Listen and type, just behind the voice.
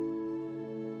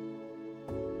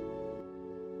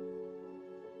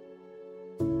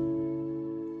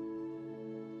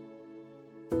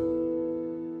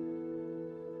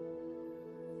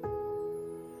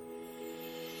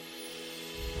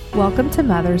Welcome to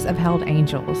Mothers of Held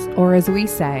Angels, or as we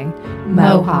say,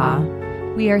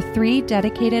 MOHA. We are 3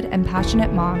 dedicated and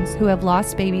passionate moms who have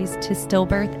lost babies to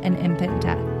stillbirth and infant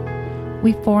death.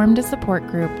 We formed a support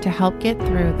group to help get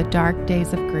through the dark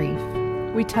days of grief.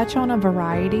 We touch on a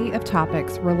variety of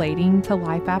topics relating to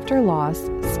life after loss,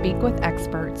 speak with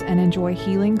experts, and enjoy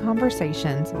healing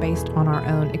conversations based on our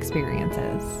own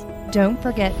experiences. Don't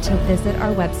forget to visit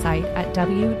our website at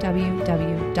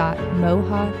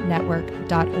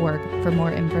www.mohanetwork.org for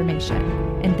more information.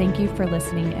 And thank you for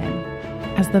listening in.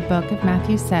 As the book of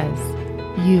Matthew says,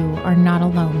 you are not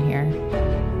alone here.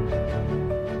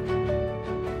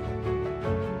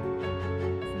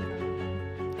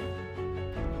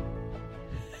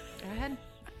 Go ahead.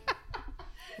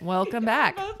 Welcome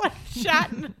back.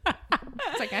 Chatting.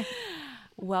 It's okay.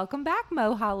 Welcome back,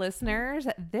 MOHA listeners.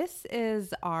 This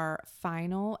is our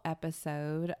final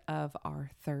episode of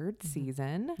our 3rd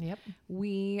season. Yep.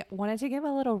 We wanted to give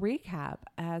a little recap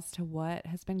as to what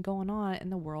has been going on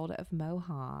in the world of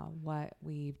MOHA, what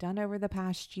we've done over the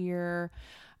past year.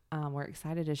 We're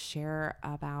excited to share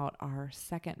about our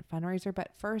 2nd fundraiser,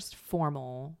 but first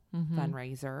formal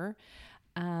fundraiser,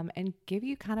 and give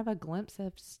you kind of a glimpse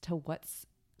as to what's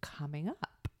coming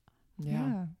up.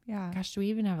 Yeah. Yeah. Gosh, do we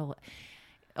even have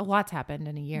a lot's happened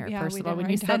in a year. Yeah, First we of all, didn't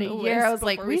when you write said down a the year, I list was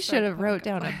like, before we we should have started wrote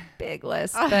the down a big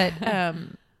list. But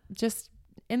just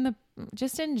in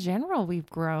general, we've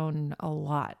grown a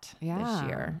lot this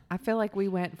year. I feel like we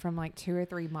went from like 2 or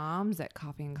 3 moms at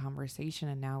Coffee and Conversation,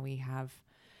 and now we have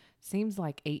seems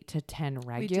like 8 to 10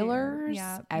 regulars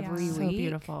every week. So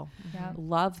beautiful. Yeah.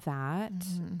 Love that.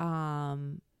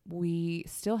 We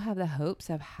still have the hopes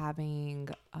of having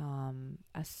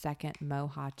a second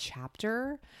MOHA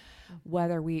chapter,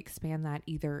 whether we expand that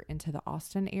either into the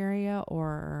Austin area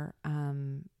or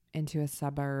into a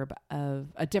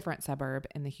different suburb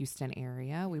in the Houston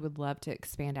area. We would love to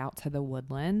expand out to the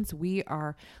Woodlands. We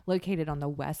are located on the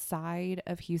west side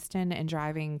of Houston, and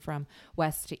driving from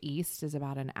west to east is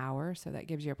about an hour. So that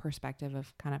gives you a perspective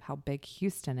of kind of how big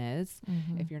Houston is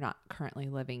if you're not currently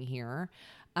living here.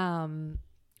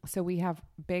 So we have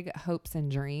big hopes and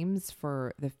dreams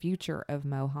for the future of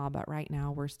MOHA, but right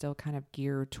now we're still kind of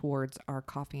geared towards our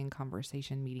Coffee and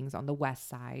Conversation meetings on the west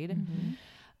side.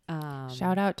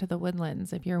 Shout out to the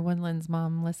Woodlands. If you're a Woodlands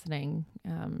mom listening,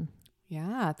 throw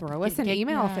us an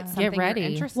email if it's something ready.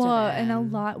 you're interested Well, in.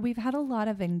 and we've had a lot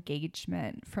of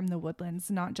engagement from the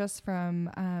Woodlands, not just from,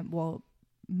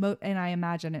 and I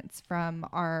imagine it's from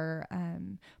our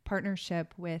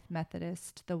partnership with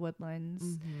Methodist, the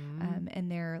Woodlands,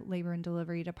 and their labor and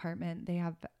delivery department. They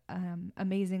have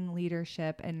amazing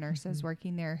leadership and nurses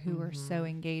working there who are so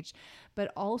engaged,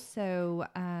 but also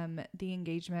the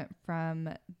engagement from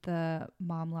the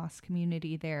mom loss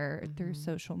community there through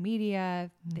social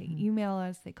media. They email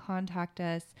us, they contact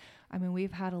us. I mean,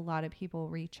 we've had a lot of people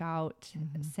reach out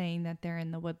saying that they're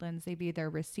in the Woodlands. They've either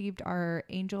received our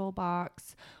angel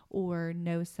box or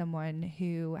know someone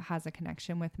who has a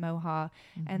connection with MOHA.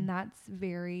 And that's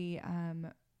very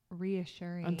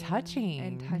reassuring and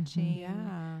touching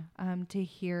to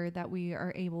hear that we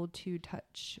are able to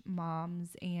touch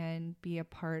moms and be a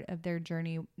part of their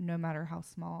journey, no matter how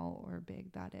small or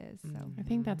big that is. So I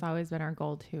think that's always been our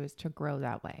goal too, is to grow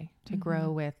that way, to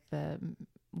grow with the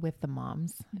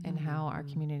moms and how our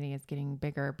community is getting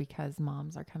bigger because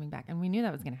moms are coming back. And we knew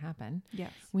that was going to happen.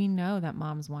 Yes. We know that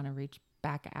moms want to reach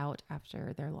back out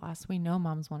after their loss. We know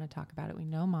moms want to talk about it. We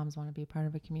know moms want to be a part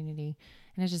of a community,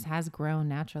 and it just has grown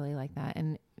naturally like that.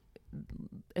 And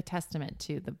a testament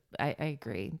to I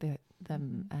agree, the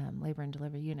labor and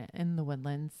delivery unit in the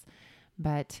Woodlands,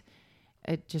 but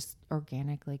it just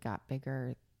organically got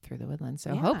bigger through the Woodlands.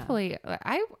 So hopefully,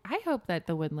 I hope that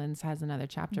the Woodlands has another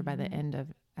chapter by the end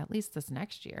of at least this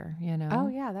next year, Oh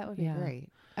yeah, that would be great.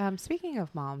 Speaking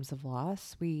of moms of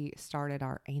loss, we started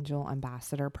our Angel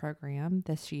Ambassador program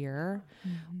this year.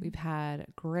 We've had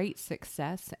great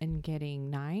success in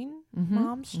getting 9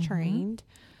 moms trained.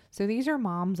 So these are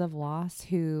moms of loss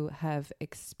who have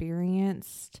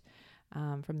experienced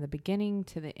from the beginning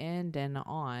to the end and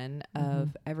on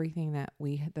of everything that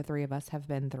the 3 of us have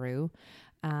been through,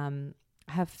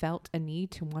 have felt a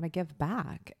need to want to give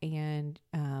back. And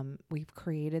we've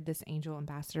created this Angel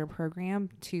Ambassador program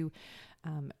to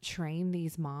train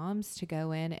these moms to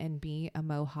go in and be a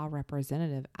MOHA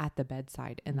representative at the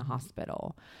bedside in the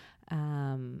hospital.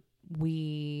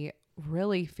 We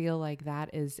really feel like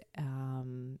that is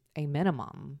a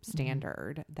minimum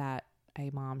standard that a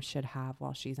mom should have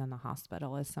while she's in the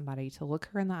hospital, is somebody to look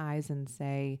her in the eyes and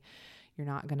say, You're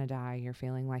not going to die. You're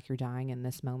feeling like you're dying in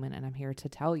this moment. And I'm here to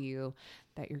tell you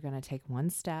that you're going to take one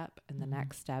step and the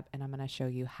next step, and I'm going to show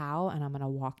you how, and I'm going to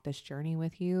walk this journey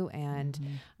with you. And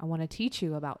I want to teach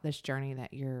you about this journey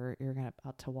that you're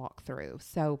about to walk through.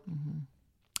 So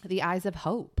the eyes of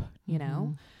hope, you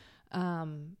know?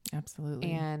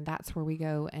 Absolutely. And that's where we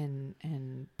go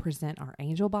and present our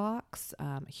angel box.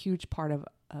 A huge part of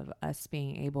us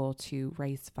being able to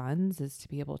raise funds is to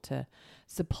be able to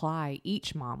supply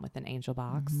each mom with an angel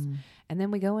box. And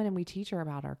then we go in and we teach her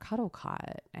about our cuddle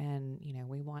cot. And, you know,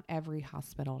 we want every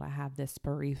hospital to have this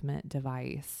bereavement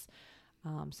device.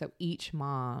 So each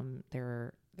mom,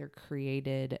 they're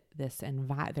created this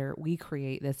we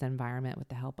create this environment with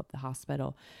the help of the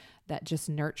hospital that just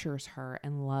nurtures her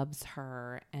and loves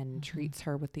her and treats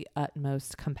her with the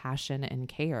utmost compassion and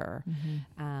care.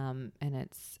 And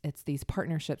it's these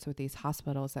partnerships with these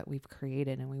hospitals that we've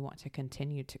created and we want to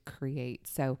continue to create.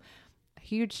 So a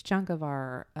huge chunk of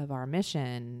our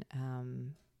mission,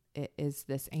 it is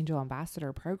this Angel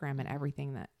Ambassador program and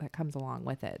everything that comes along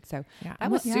with it. So that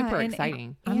was super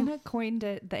exciting. Anna coined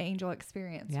it the Angel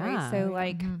Experience, right? So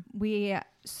we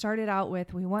started out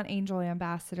with, we want Angel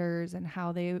Ambassadors and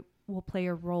how they will play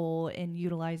a role in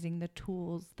utilizing the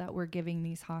tools that we're giving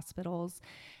these hospitals.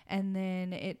 And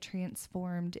then it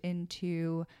transformed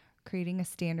into creating a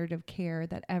standard of care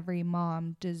that every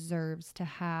mom deserves to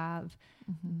have.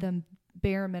 The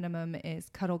bare minimum is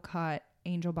cuddle cot,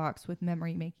 angel box with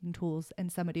memory making tools, and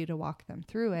somebody to walk them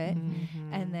through it.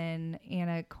 And then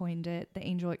Anna coined it the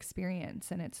Angel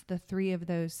Experience, and it's the three of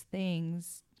those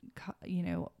things, you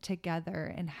know,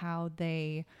 together, and how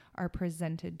they are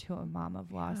presented to a mom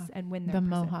of loss. And when they're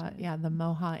the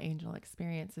MOHA Angel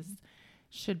Experience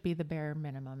should be the bare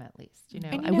minimum, at least, you know.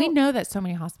 And we know that so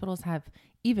many hospitals have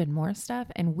even more stuff,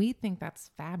 and we think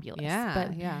that's fabulous.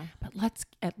 But let's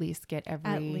at least get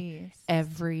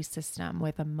every system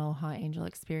with a MOHA Angel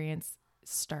Experience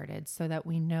started, so that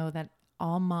we know that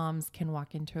all moms can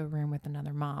walk into a room with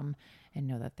another mom and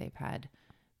know that they've had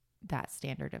that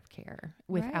standard of care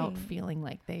without feeling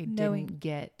like they didn't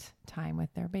get time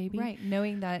with their baby. Right.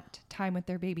 Knowing that time with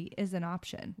their baby is an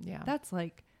option. Yeah. That's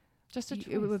like, just a choice.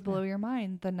 It would blow your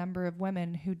mind, the number of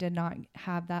women who did not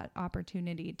have that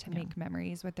opportunity to make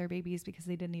memories with their babies because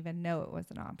they didn't even know it was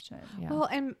an option. Well,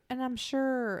 and I'm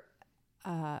sure,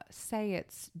 say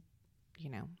it's, you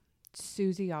know,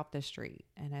 Susie off the street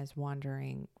and is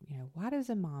wondering, you know, why does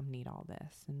a mom need all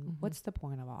this? And what's the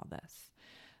point of all this?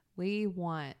 We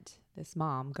want this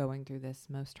mom going through this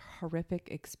most horrific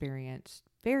experience,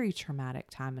 very traumatic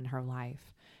time in her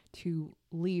life, to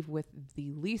leave with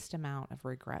the least amount of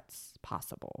regrets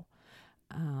possible.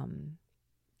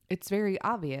 It's very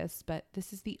obvious, but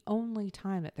this is the only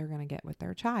time that they're going to get with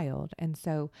their child. And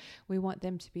so we want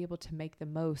them to be able to make the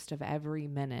most of every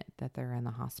minute that they're in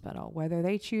the hospital, whether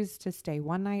they choose to stay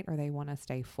one night or they want to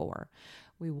stay 4.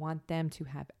 We want them to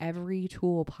have every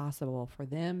tool possible for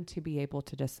them to be able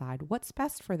to decide what's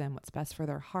best for them, what's best for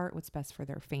their heart, what's best for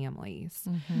their families.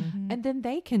 And then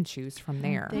they can choose from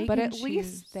there. But at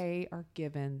least they are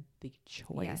given the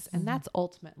choice. Yes. And that's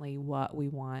ultimately what we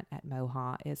want at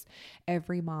MOHA, is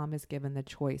every mom is given the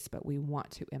choice, but we want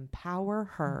to empower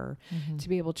her to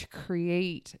be able to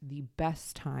create the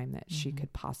best time that she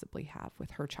could possibly have with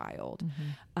her child.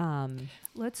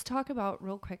 Let's talk about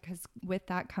real quick, because with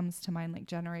that comes to mind like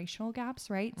generational gaps,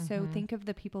 right? So think of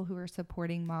the people who are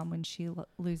supporting mom when she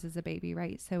loses a baby,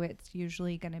 right? So it's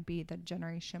usually going to be the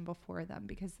generation before them,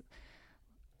 because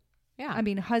I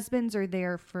mean, husbands are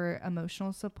there for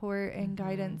emotional support and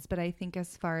guidance, but I think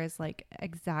as far as like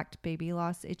exact baby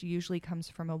loss, it usually comes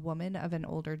from a woman of an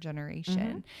older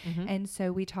generation. And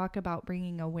so we talk about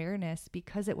bringing awareness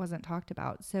because it wasn't talked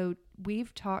about. So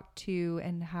we've talked to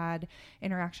and had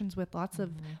interactions with lots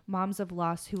of moms of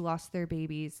loss who lost their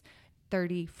babies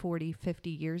 30, 40, 50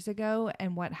 years ago.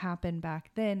 And what happened back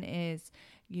then is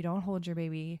you don't hold your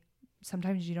baby.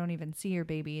 Sometimes you don't even see your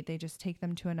baby. They just take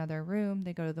them to another room.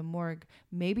 They go to the morgue.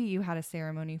 Maybe you had a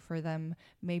ceremony for them.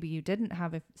 Maybe you didn't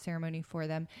have a ceremony for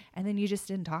them. And then you just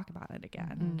didn't talk about it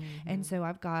again. And so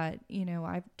I've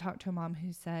talked to a mom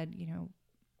who said, you know,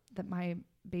 that my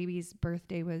baby's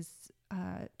birthday was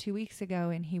 2 weeks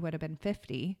ago and he would have been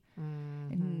 50.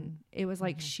 And it was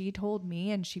like she told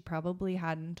me, and she probably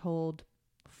hadn't told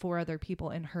 4 other people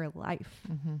in her life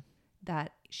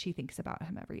that she thinks about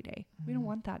him every day. We don't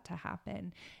want that to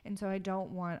happen. And so I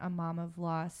don't want a mom of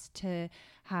loss to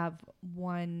have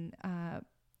one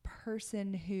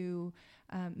person who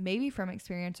maybe from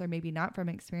experience or maybe not from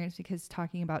experience, because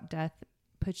talking about death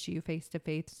puts you face to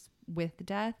face with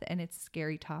death, and it's a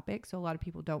scary topic. So a lot of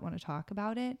people don't want to talk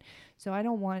about it. So I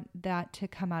don't want that to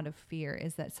come out of fear,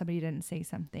 is that somebody didn't say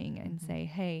something and say,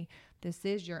 hey, this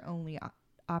is your only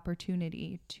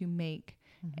opportunity to make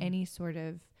any sort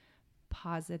of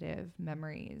positive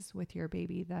memories with your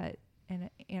baby. That, and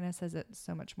Anna says it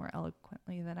so much more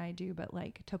eloquently than I do, but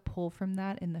like to pull from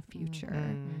that in the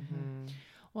future.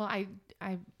 Well, I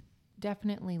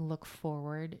definitely look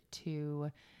forward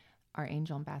to our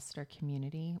Angel Ambassador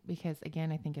community, because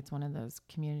again, I think it's one of those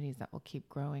communities that will keep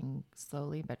growing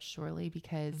slowly but surely,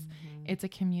 because it's a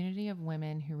community of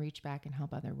women who reach back and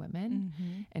help other women.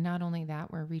 And not only that,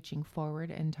 we're reaching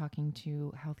forward and talking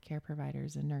to healthcare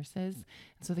providers and nurses.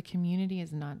 And so the community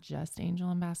is not just Angel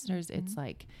Ambassadors. It's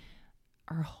like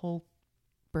our whole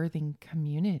birthing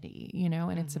community, you know,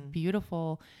 and it's a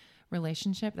beautiful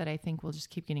relationship that I think will just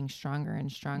keep getting stronger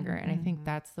and stronger. And I think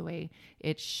that's the way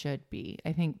it should be.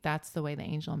 I think that's the way the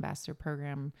Angel Ambassador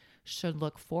program should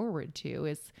look forward to,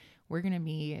 is we're going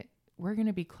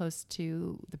to be close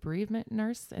to the bereavement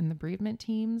nurse and the bereavement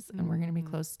teams. And we're going to be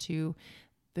close to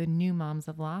the new moms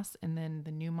of loss. And then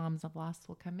the new moms of loss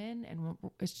will come in, and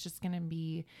it's just going to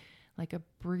be like a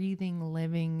breathing,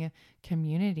 living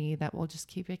community that will just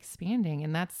keep expanding.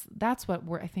 And that's what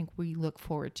I think we look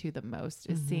forward to the most,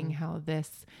 is seeing how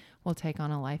this will take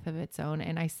on a life of its own.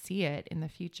 And I see it in the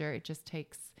future. It's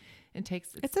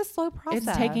a slow process.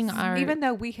 It's taking even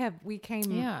though we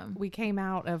came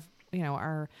out of, you know,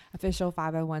 our official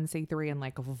 501c3 and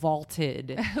like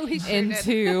vaulted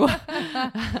into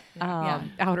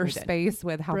outer space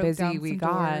with how busy we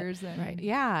got.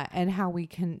 Yeah. And how we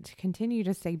can continue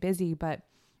to stay busy. But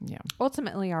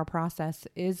ultimately our process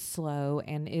is slow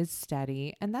and is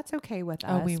steady, and that's okay with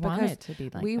us. We want it to be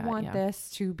like we that. want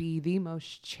this to be the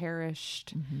most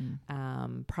cherished,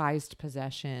 prized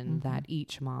possession that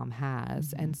each mom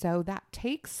has. And so that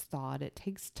takes thought, it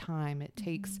takes time, it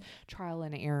takes trial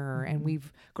and error. And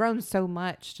we've grown so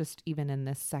much just even in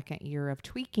this second year of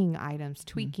tweaking items,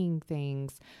 tweaking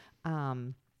things,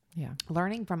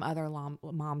 learning from other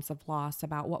moms of loss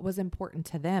about what was important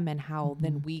to them, and how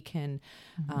then we can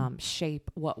shape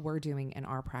what we're doing in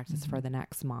our practice for the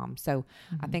next mom. So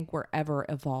I think we're ever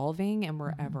evolving, and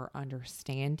we're ever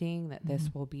understanding that this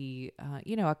will be,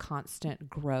 a constant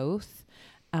growth.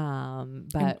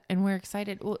 But we're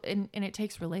excited. Well, and it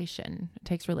takes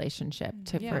relationship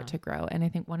for it to grow. And I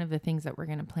think one of the things that we're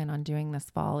going to plan on doing this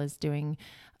fall is doing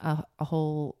a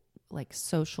whole like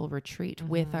social retreat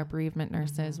with our bereavement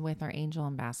nurses, with our Angel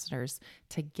Ambassadors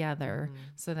together,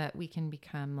 so that we can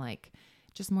become like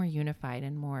just more unified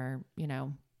and more,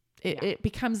 it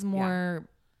becomes more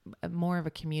of a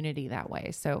community that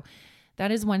way. So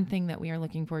that is one thing that we are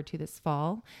looking forward to this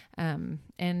fall.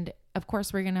 And of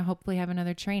course we're going to hopefully have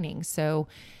another training. So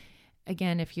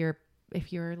again, if you're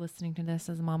listening to this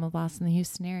as a mom of loss in the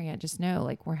Houston area, just know,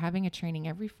 like, we're having a training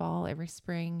every fall, every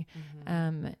spring.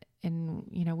 And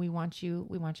we want you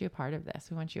a part of this.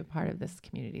 We want you a part of this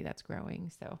community that's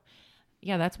growing. So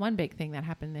yeah, that's one big thing that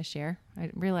happened this year. I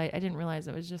didn't realize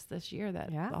it was just this year that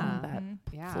all of that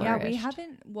flourished. Yeah, we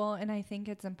haven't, and I think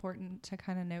it's important to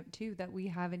kind of note too, that we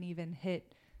haven't even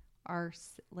hit our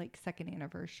second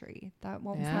anniversary. That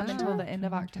won't come until the end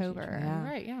of October.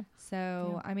 Right. Yeah.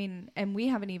 So, I mean, and we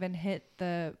haven't even hit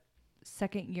the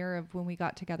second year of when we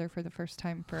got together for the first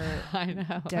time for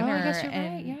dinner. I guess you're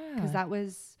right. Yeah. Because that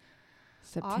was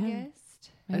September.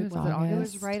 August. It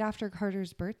was right after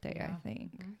Carter's birthday, I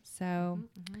think. So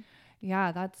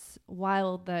yeah, that's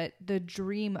wild that the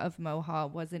dream of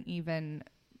MOHA wasn't even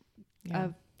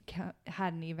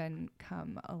hadn't even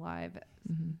come alive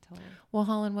until. Well,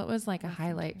 Holland, what was like a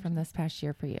highlight from this past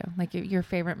year for you? Like your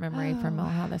favorite memory from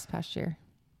MOHA this past year?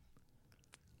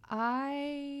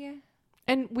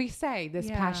 And we say this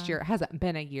past year, it hasn't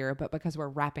been a year, but because we're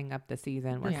wrapping up the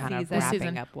season, we're kind of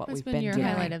wrapping up what we've been doing.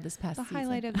 Highlight of this past season? The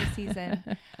highlight of the season.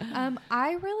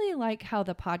 I really like how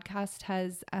the podcast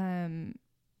has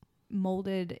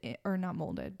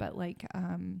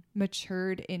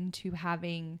matured into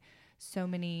having so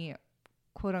many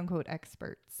quote unquote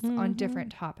experts on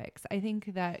different topics. I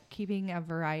think that keeping a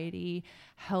variety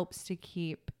helps to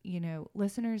keep,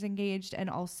 listeners engaged. And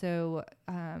also,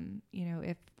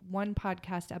 if one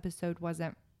podcast episode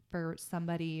wasn't for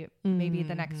somebody, maybe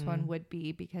the next one would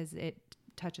be, because it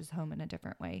touches home in a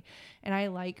different way. And I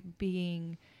like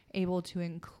being able to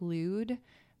include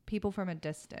people from a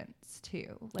distance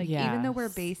too. Like, even though we're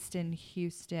based in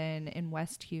Houston, in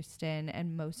West Houston,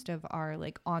 and most of our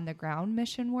like on the ground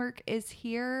mission work is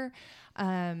here,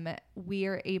 we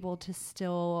are able to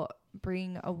still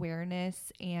bring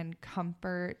awareness and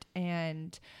comfort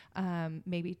and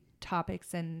maybe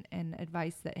topics and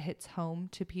advice that hits home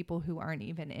to people who aren't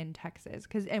even in Texas.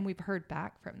 And we've heard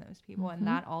back from those people. And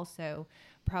that also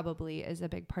probably is a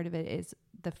big part of it, is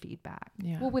the feedback.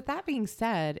 Yeah. Well, with that being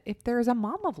said, if there's a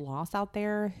mom of loss out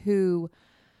there who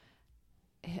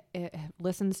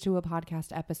listens to a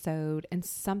podcast episode and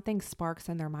something sparks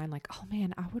in their mind, like, oh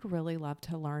man, I would really love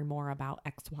to learn more about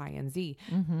X, Y, and Z.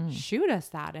 Shoot us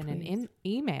that in an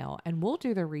email, and we'll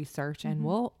do the research and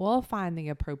we'll find the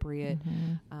appropriate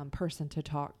person to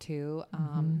talk to.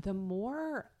 The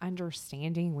more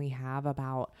understanding we have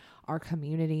about our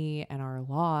community and our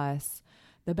loss,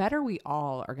 the better we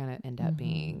all are going to end up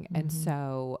being. And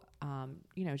so,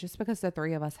 just because the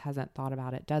three of us hasn't thought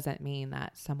about it doesn't mean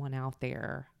that someone out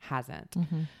there hasn't.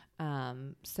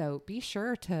 So be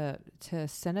sure to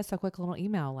send us a quick little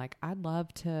email. Like, I'd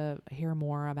love to hear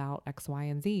more about X, Y,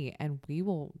 and Z, and we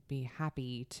will be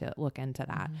happy to look into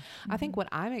that. I think what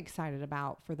I'm excited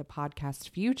about for the podcast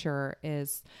future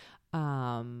is,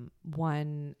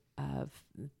 one of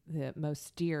the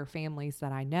most dear families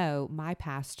that I know, my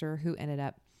pastor, who ended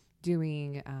up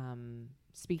doing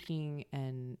speaking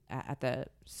and at the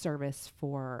service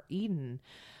for Eden,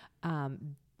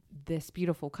 this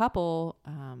beautiful couple,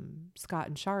 Scott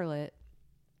and Charlotte,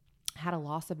 had a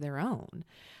loss of their own.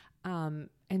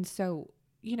 And so,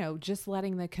 just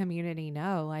letting the community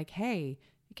know, like, hey,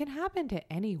 it can happen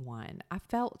to anyone. I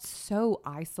felt so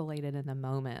isolated in the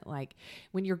moment. Like,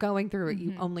 when you're going through it,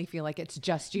 you only feel like it's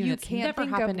just you. You It's can't never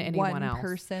think happened of to anyone one else.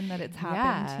 person that it's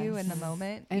happened to in the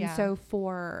moment. And so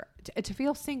to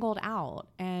feel singled out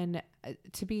and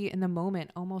to be in the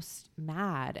moment almost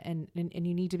mad and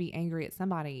you need to be angry at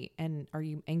somebody. And are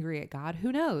you angry at God?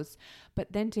 Who knows?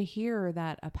 But then to hear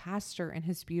that a pastor and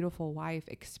his beautiful wife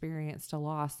experienced a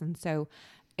loss. And so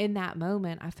in that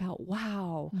moment, I felt,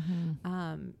 wow,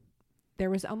 there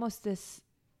was almost this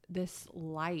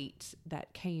light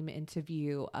that came into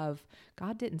view of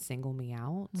God didn't single me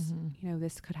out.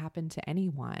 This could happen to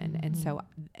anyone. And so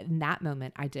in that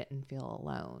moment, I didn't feel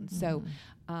alone. So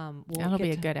that'll be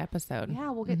a good episode.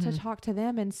 Yeah, we'll get to talk to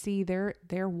them and see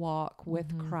their walk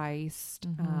with Christ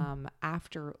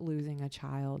after losing a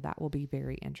child. That will be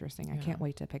very interesting. I can't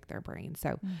wait to pick their brain.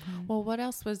 So, well, what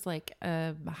else was like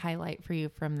a highlight for you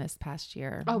from this past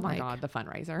year? Oh my God, the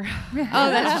fundraiser. Oh,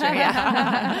 that's true.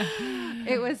 Yeah.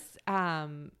 It was,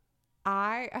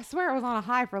 I swear I was on a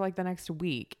high for like the next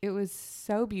week. It was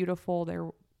so beautiful.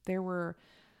 There were,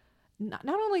 not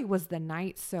only was the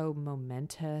night so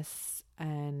momentous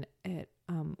and it,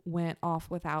 went off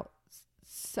without,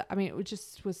 it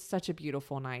just was such a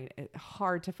beautiful night.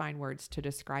 Hard to find words to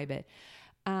describe it.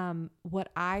 What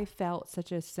I felt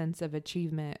such a sense of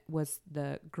achievement was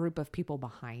the group of people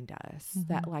behind us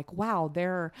that, like, wow,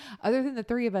 other than the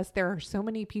three of us, there are so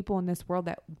many people in this world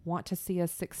that want to see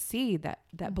us succeed,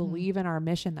 that believe in our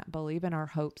mission, that believe in our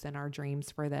hopes and our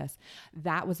dreams for this.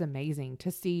 That was amazing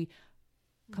to see.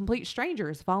 Complete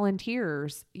strangers,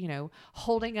 volunteers,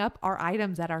 holding up our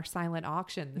items at our silent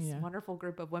auction. This wonderful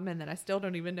group of women that I still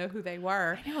don't even know who they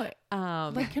were. I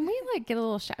know. Can we get a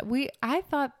little shout? I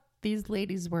thought these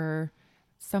ladies were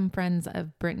some friends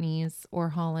of Brittany's or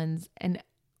Holland's, and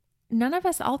none of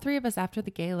us, all three of us after the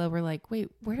gala were like, wait,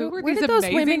 where did those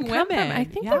women come from? I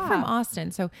think they're from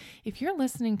Austin. So if you're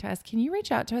listening to us, can you reach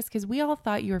out to us? Because we all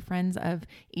thought you were friends of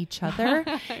each other,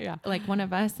 like one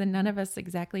of us, and none of us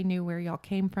exactly knew where y'all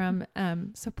came from.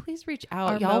 So please reach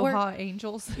out. Y'all MOHA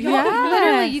angels.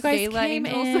 Literally, you guys came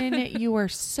in. You were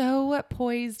so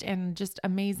poised and just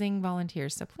amazing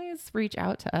volunteers. So please reach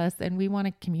out to us, and we want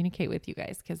to communicate with you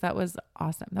guys because that was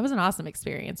awesome. That was an awesome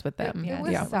experience with them. It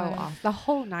was so awesome. The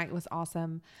whole night was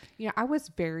awesome. I was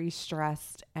very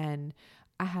stressed and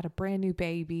I had a brand new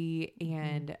baby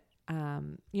and,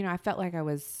 I felt like I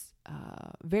was,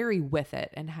 very with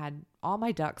it and had all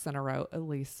my ducks in a row. At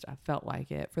least I felt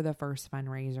like it for the first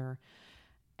fundraiser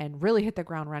and really hit the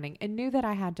ground running and knew that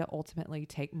I had to ultimately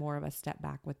take more of a step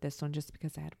back with this one just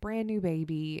because I had a brand new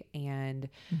baby and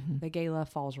the gala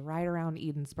falls right around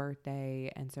Eden's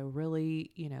birthday. And so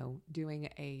really, doing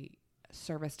a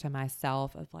service to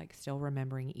myself of like still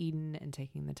remembering Eden and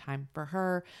taking the time for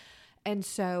her. And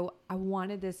so I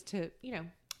wanted this to,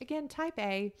 again, type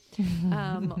A,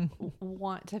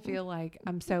 want to feel like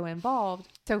I'm so involved.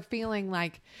 So feeling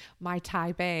like my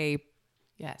type A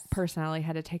personality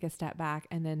had to take a step back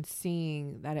and then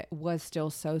seeing that it was still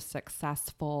so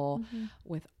successful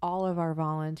with all of our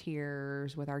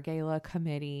volunteers, with our gala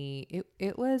committee.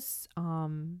 It was, well,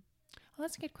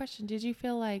 that's a good question. Did you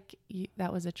feel like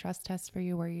that was a trust test for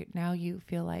you where you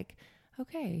feel like,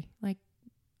 okay, like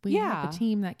we have a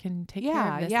team that can take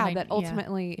care of this? Yeah, that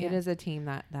ultimately it is a team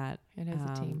that it is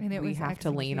a team. And it we was have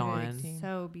to lean on.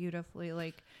 so beautifully.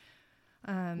 Like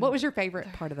What was your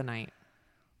favorite part of the night?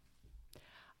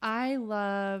 I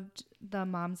loved the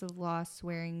moms of loss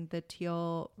wearing the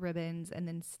teal ribbons and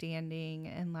then standing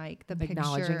and like the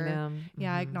Acknowledging picture. them.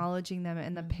 Yeah, acknowledging them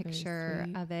and the That's very picture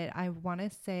sweet. of it. I want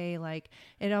to say like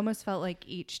it almost felt like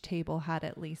each table had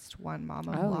at least one mom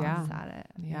of Oh, loss yeah. at it.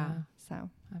 Yeah. So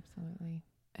Absolutely.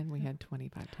 And we had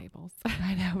 25 tables.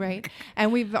 I know, right?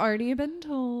 And we've already been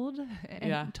told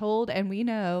and we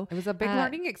know It was a big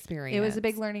learning experience. it was a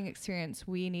big learning experience.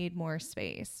 We need more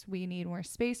space. We need more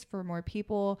space for more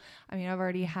people. I mean, I've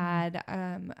already had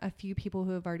a few people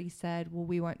who have already said, well,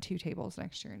 we want 2 tables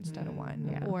next year instead of 1.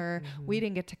 Yeah. Or we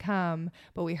didn't get to come,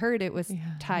 but we heard it was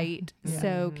tight. Yeah.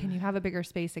 So can you have a bigger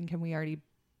space and can we already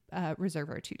reserve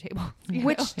our 2 tables? You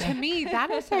Which know? to me, that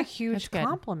is a huge That's good.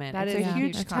 compliment. That It's is a a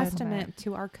huge huge testament compliment.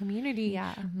 to our community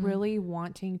Yeah. really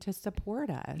wanting to support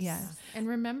us. Yes. And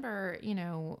remember, you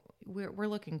know, we're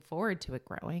looking forward to it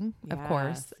growing, of Yes,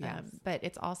 course. yes. But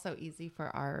it's also easy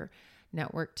for our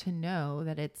network to know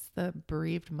that it's the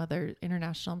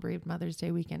International Bereaved Mother's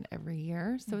Day weekend every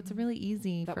year. So it's really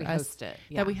easy That for we us host it.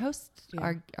 that we host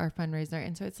Yeah. our fundraiser.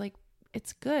 And so it's like,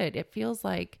 it's good. It feels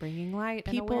like Bringing light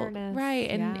people, and awareness. right.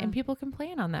 Yeah. And people can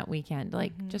plan on that weekend.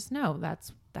 Like, just know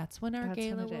that's when our That's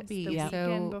gala what it will is. be. The Yeah.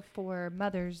 weekend before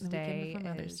Mother's The weekend Day. before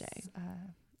Mother's is, Day.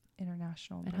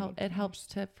 International. It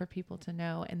helps for people to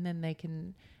know, and then they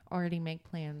can already make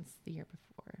plans the year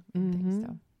before and things.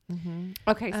 So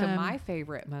Okay, so my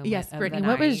favorite moment. yes, of Brittany, the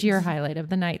what was night- your highlight of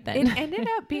the night then? It ended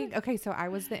up being okay. So I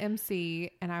was the MC,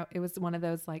 and it was one of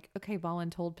those like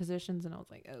voluntold positions, and I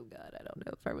was like, oh god, I don't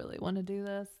know if I really want to do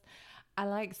this. I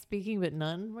like speaking, but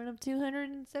not in front of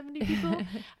 270 people.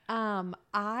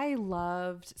 I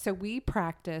loved. So we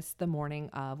practiced the morning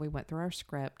of. We went through our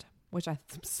script, which I'm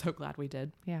so glad we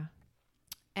did. Yeah.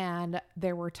 And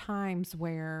there were times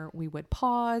where we would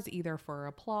pause either for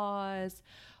applause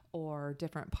or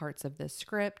different parts of the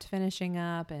script finishing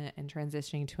up and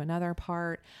transitioning to another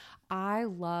part. I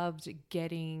loved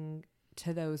getting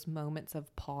to those moments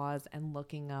of pause and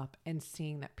looking up and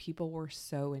seeing that people were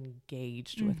so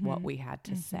engaged with what we had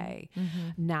to say.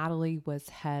 Natalie was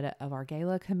head of our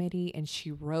gala committee, and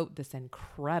she wrote this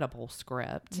incredible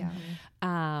script.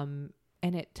 Yeah.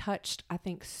 And it touched, I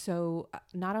think, so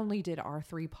not only did our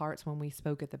 3 parts when we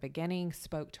spoke at the beginning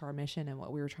spoke to our mission and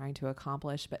what we were trying to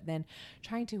accomplish, but then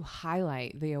trying to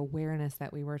highlight the awareness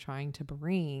that we were trying to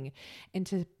bring, and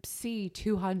to see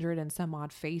 200 and some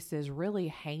odd faces really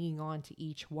hanging on to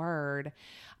each word,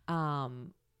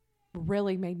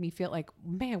 really made me feel like,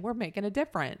 man, we're making a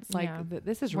difference. Like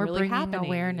this is we're really bringing happening.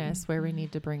 awareness where we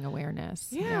need to bring awareness.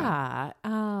 Yeah.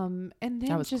 And then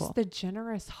That was just cool. the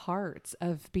generous hearts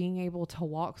of being able to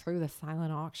walk through the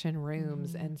silent auction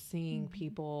rooms and seeing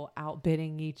people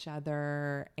outbidding each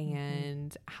other,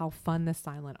 and how fun the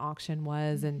silent auction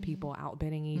was, and people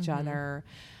outbidding each other.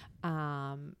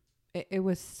 It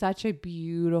was such a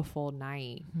beautiful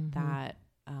night that,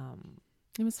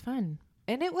 It was fun.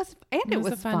 and it was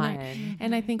a fun fun. night.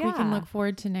 And I think we can Yeah. look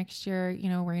forward to next year. You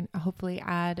know, we're going to hopefully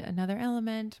add another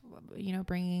element, you know,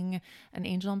 bringing an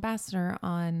angel ambassador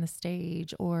on the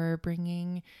stage, or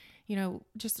bringing, you know,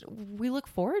 just, we look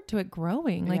forward to it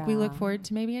growing. Like we look Yeah. forward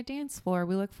to maybe a dance floor.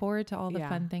 We look forward to all the Yeah.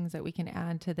 fun things that we can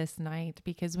add to this night,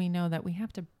 because we know that we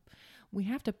have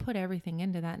to put everything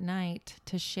into that night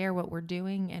to share what we're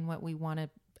doing and what we want to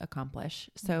accomplish.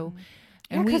 So,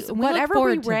 And we because look whatever we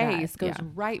forward to that. raise goes Yeah.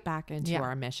 right back into Yeah.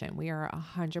 our mission. We are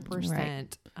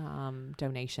 100%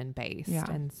 donation based. Yeah.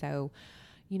 And so,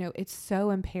 you know, it's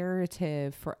so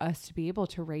imperative for us to be able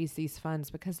to raise these funds,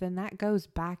 because then that goes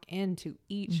back into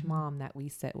each mom that we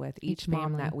sit with, each mom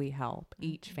family. that we help,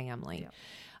 each family.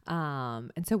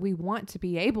 And so we want to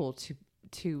be able to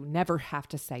never have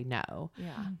to say no.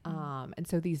 Yeah. And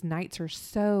so these nights are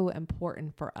so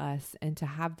important for us, and to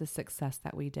have the success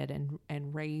that we did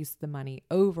and raise the money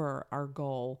over our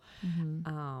goal,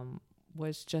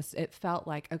 was just, it felt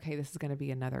like, okay, this is going to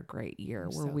be another great year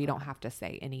where we don't have to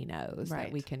say any no's, that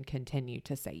Right. we can continue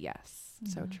to say yes.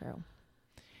 So true.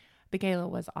 The gala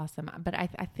was awesome, but I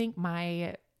think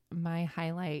my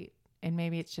highlight, and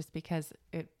maybe it's just because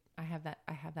I have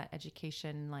that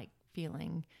education like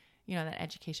feeling, you know, that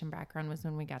education background, was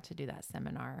when we got to do that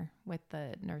seminar with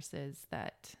the nurses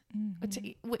that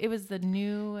it was the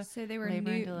new, So they were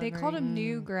labor and new. They called them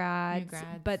delivery. new grads,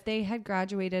 grads. but they had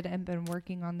graduated and been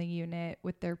working on the unit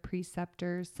with their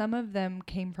preceptors. Some of them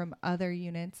came from other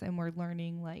units and were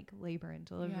learning like labor and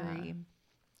delivery. Yeah.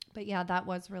 But yeah, that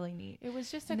was really neat. it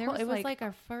was just And there was, it was like, like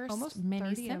our first almost mini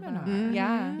 30 of seminar. them.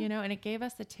 Yeah. You know, and it gave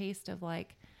us a taste of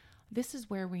like, this is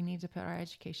where we need to put our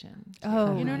education.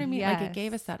 Oh, you know what I mean? Like it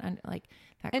gave us yes. that, like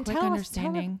that And quick tell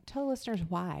understanding. tell listeners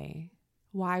why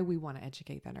why we want to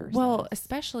educate the nurses. Well,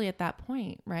 especially at that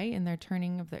point, right? And their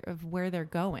turning of where they're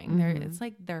going. Mm-hmm. It's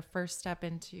like their first step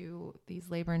into these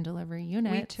labor and delivery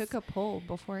units. We took a poll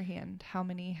beforehand, how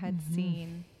many had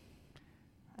seen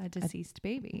a deceased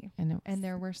baby. And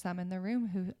there were some in the room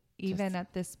who, even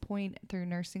at this point through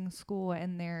nursing school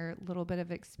and their little bit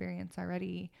of experience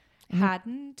already,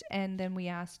 hadn't. And then we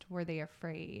asked, were they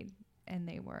afraid? And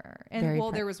they were. And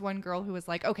there was one girl who was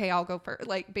like, okay, I'll go first.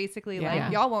 Like, basically,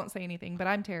 y'all won't say anything, but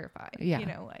I'm terrified. Yeah. You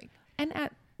know, like. And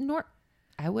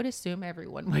I would assume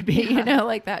everyone would be, you know,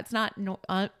 like that's not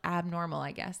abnormal,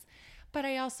 I guess. But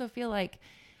I also feel like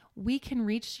we can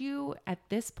reach you at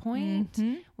this point.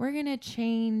 Mm-hmm. We're going to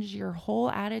change your whole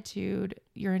attitude,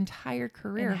 your entire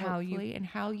career, And how hopefully, and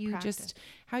how you practice.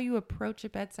 how you approach a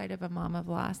bedside of a mom of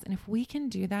loss. And if we can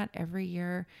do that every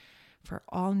year for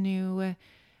all new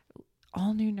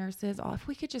nurses, if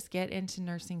we could just get into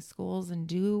nursing schools and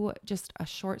do just a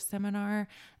short seminar,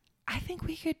 I think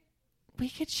we could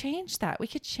change that. We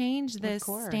could change this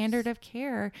standard of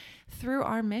care through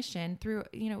our mission, through,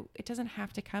 you know, it doesn't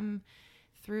have to come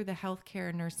through the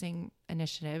healthcare nursing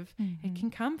initiative. Mm-hmm. It can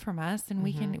come from us, and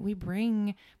we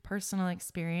bring personal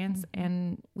experience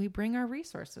and we bring our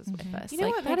resources with us. You know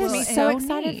what? That Makes is me so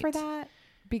excited neat. for that.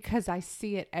 Because I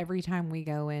see it every time we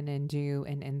go in and do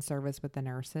an in-service with the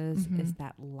nurses, is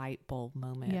that light bulb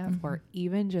moment where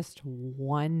even just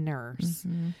one nurse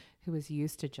who is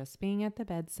used to just being at the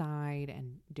bedside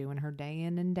and doing her day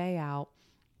in and day out,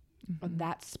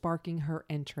 that's sparking her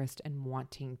interest and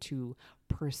wanting to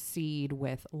proceed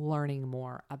with learning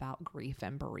more about grief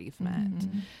and bereavement.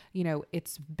 You know,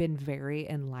 it's been very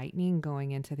enlightening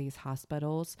going into these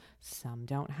hospitals. Some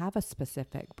don't have a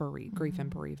specific grief and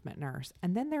bereavement nurse.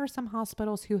 And then there are some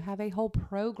hospitals who have a whole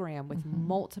program with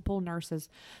multiple nurses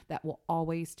that will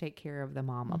always take care of the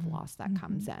mom of loss that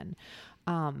comes in.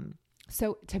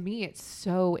 So to me, it's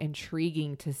so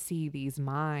intriguing to see these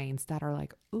minds that are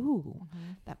like, ooh,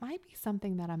 that might be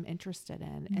something that I'm interested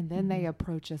in. And then they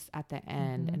approach us at the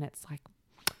end and it's like,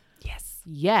 yes,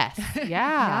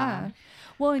 yeah.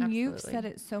 Well, and Absolutely. you've said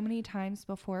it so many times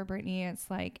before, Brittany, it's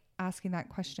like asking that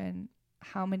question,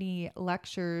 how many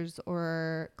lectures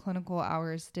or clinical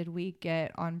hours did we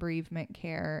get on bereavement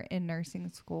care in nursing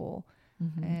school?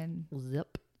 And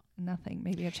nothing,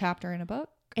 maybe a chapter in a book.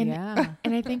 And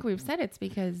I think we've said it's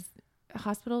because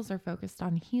hospitals are focused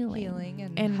on healing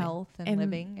and health and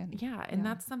living. And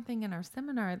that's something in our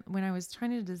seminar. When I was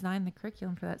trying to design the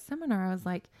curriculum for that seminar, I was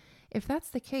like, if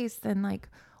that's the case, then like,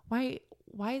 why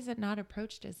is it not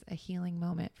approached as a healing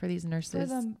moment for these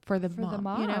nurses, for the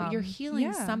mom? You know, you're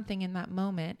healing something in that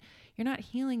moment. You're not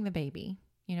healing the baby.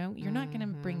 You know, you're not going to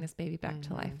bring this baby back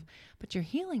to life, but you're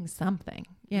healing something,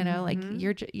 you know, like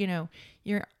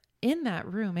you're in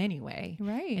that room anyway.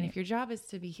 Right. And if your job is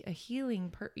to be a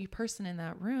healing person in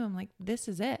that room, like this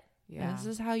is it. Yeah. This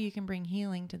is how you can bring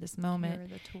healing to this moment. Here are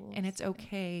the tools. And it's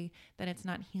okay that it's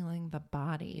not healing the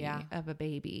body of a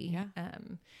baby. Yeah.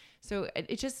 So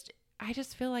I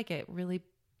just feel like it really,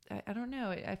 I don't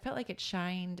know. I felt like it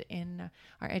shined in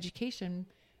our education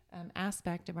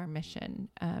aspect of our mission.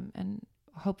 And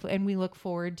hopefully, and we look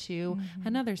forward to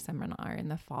another seminar in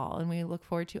the fall, and we look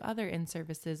forward to other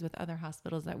in-services with other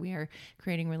hospitals that we are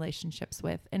creating relationships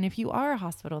with. And if you are a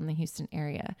hospital in the Houston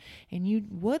area and you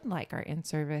would like our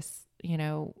in-service, you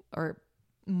know, or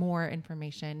more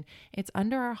information, it's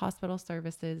under our hospital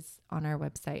services on our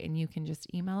website, and you can just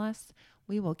email us.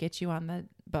 We will get you on the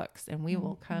books, and we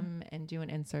will come and do an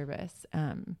in-service.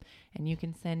 And you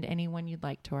can send anyone you'd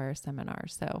like to our seminar.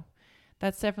 So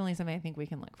that's definitely something I think we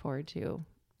can look forward to,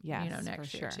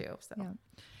 next year too.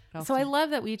 So I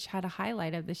love that we each had a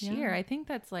highlight of this year. I think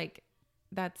that's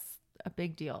a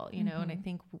big deal, you know, and I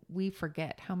think we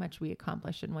forget how much we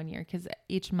accomplish in one year because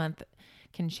each month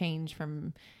can change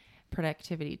from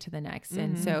productivity to the next.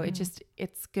 And so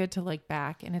it's good to look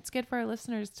back, and it's good for our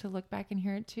listeners to look back and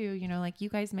hear it too. You know, like you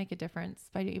guys make a difference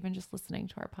by even just listening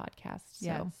to our podcast.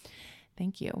 So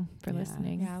thank you for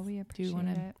listening. Yeah, we appreciate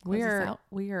it.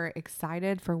 We are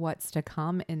excited for what's to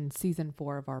come in season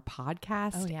 4 of our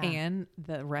podcast and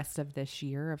the rest of this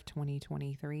year of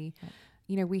 2023.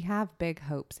 You know, we have big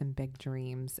hopes and big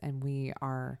dreams, and we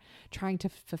are trying to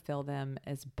fulfill them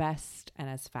as best and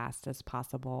as fast as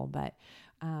possible. But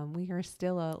we are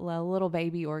still a little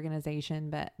baby organization,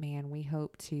 but man, we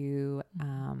hope to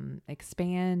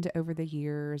expand over the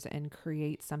years and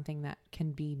create something that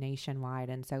can be nationwide.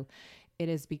 And so it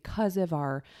is because of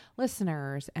our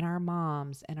listeners and our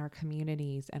moms and our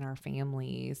communities and our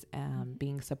families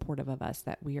being supportive of us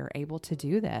that we are able to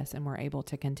do this and we're able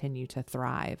to continue to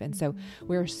thrive. And so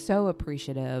we're so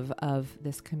appreciative of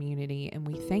this community, and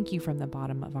we thank you from the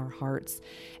bottom of our hearts.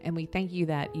 And we thank you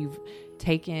that you've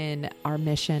taken our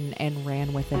mission and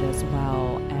ran with it as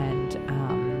well. And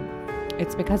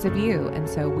it's because of you. And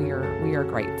so we are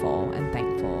grateful and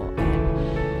thankful. And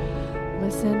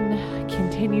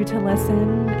continue to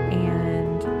listen,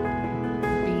 and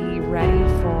be ready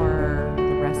for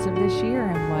the rest of this year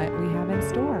and what we have in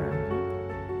store.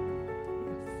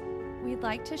 We'd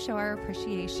like to show our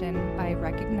appreciation by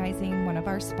recognizing one of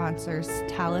our sponsors,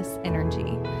 Talus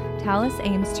Energy. Talus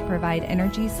aims to provide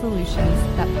energy solutions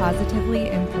that positively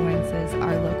influences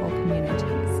our local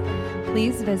communities.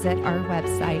 Please visit our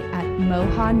website at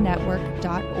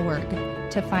mohanetwork.org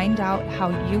to find out how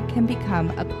you can become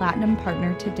a platinum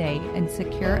partner today and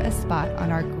secure a spot on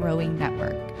our growing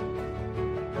network.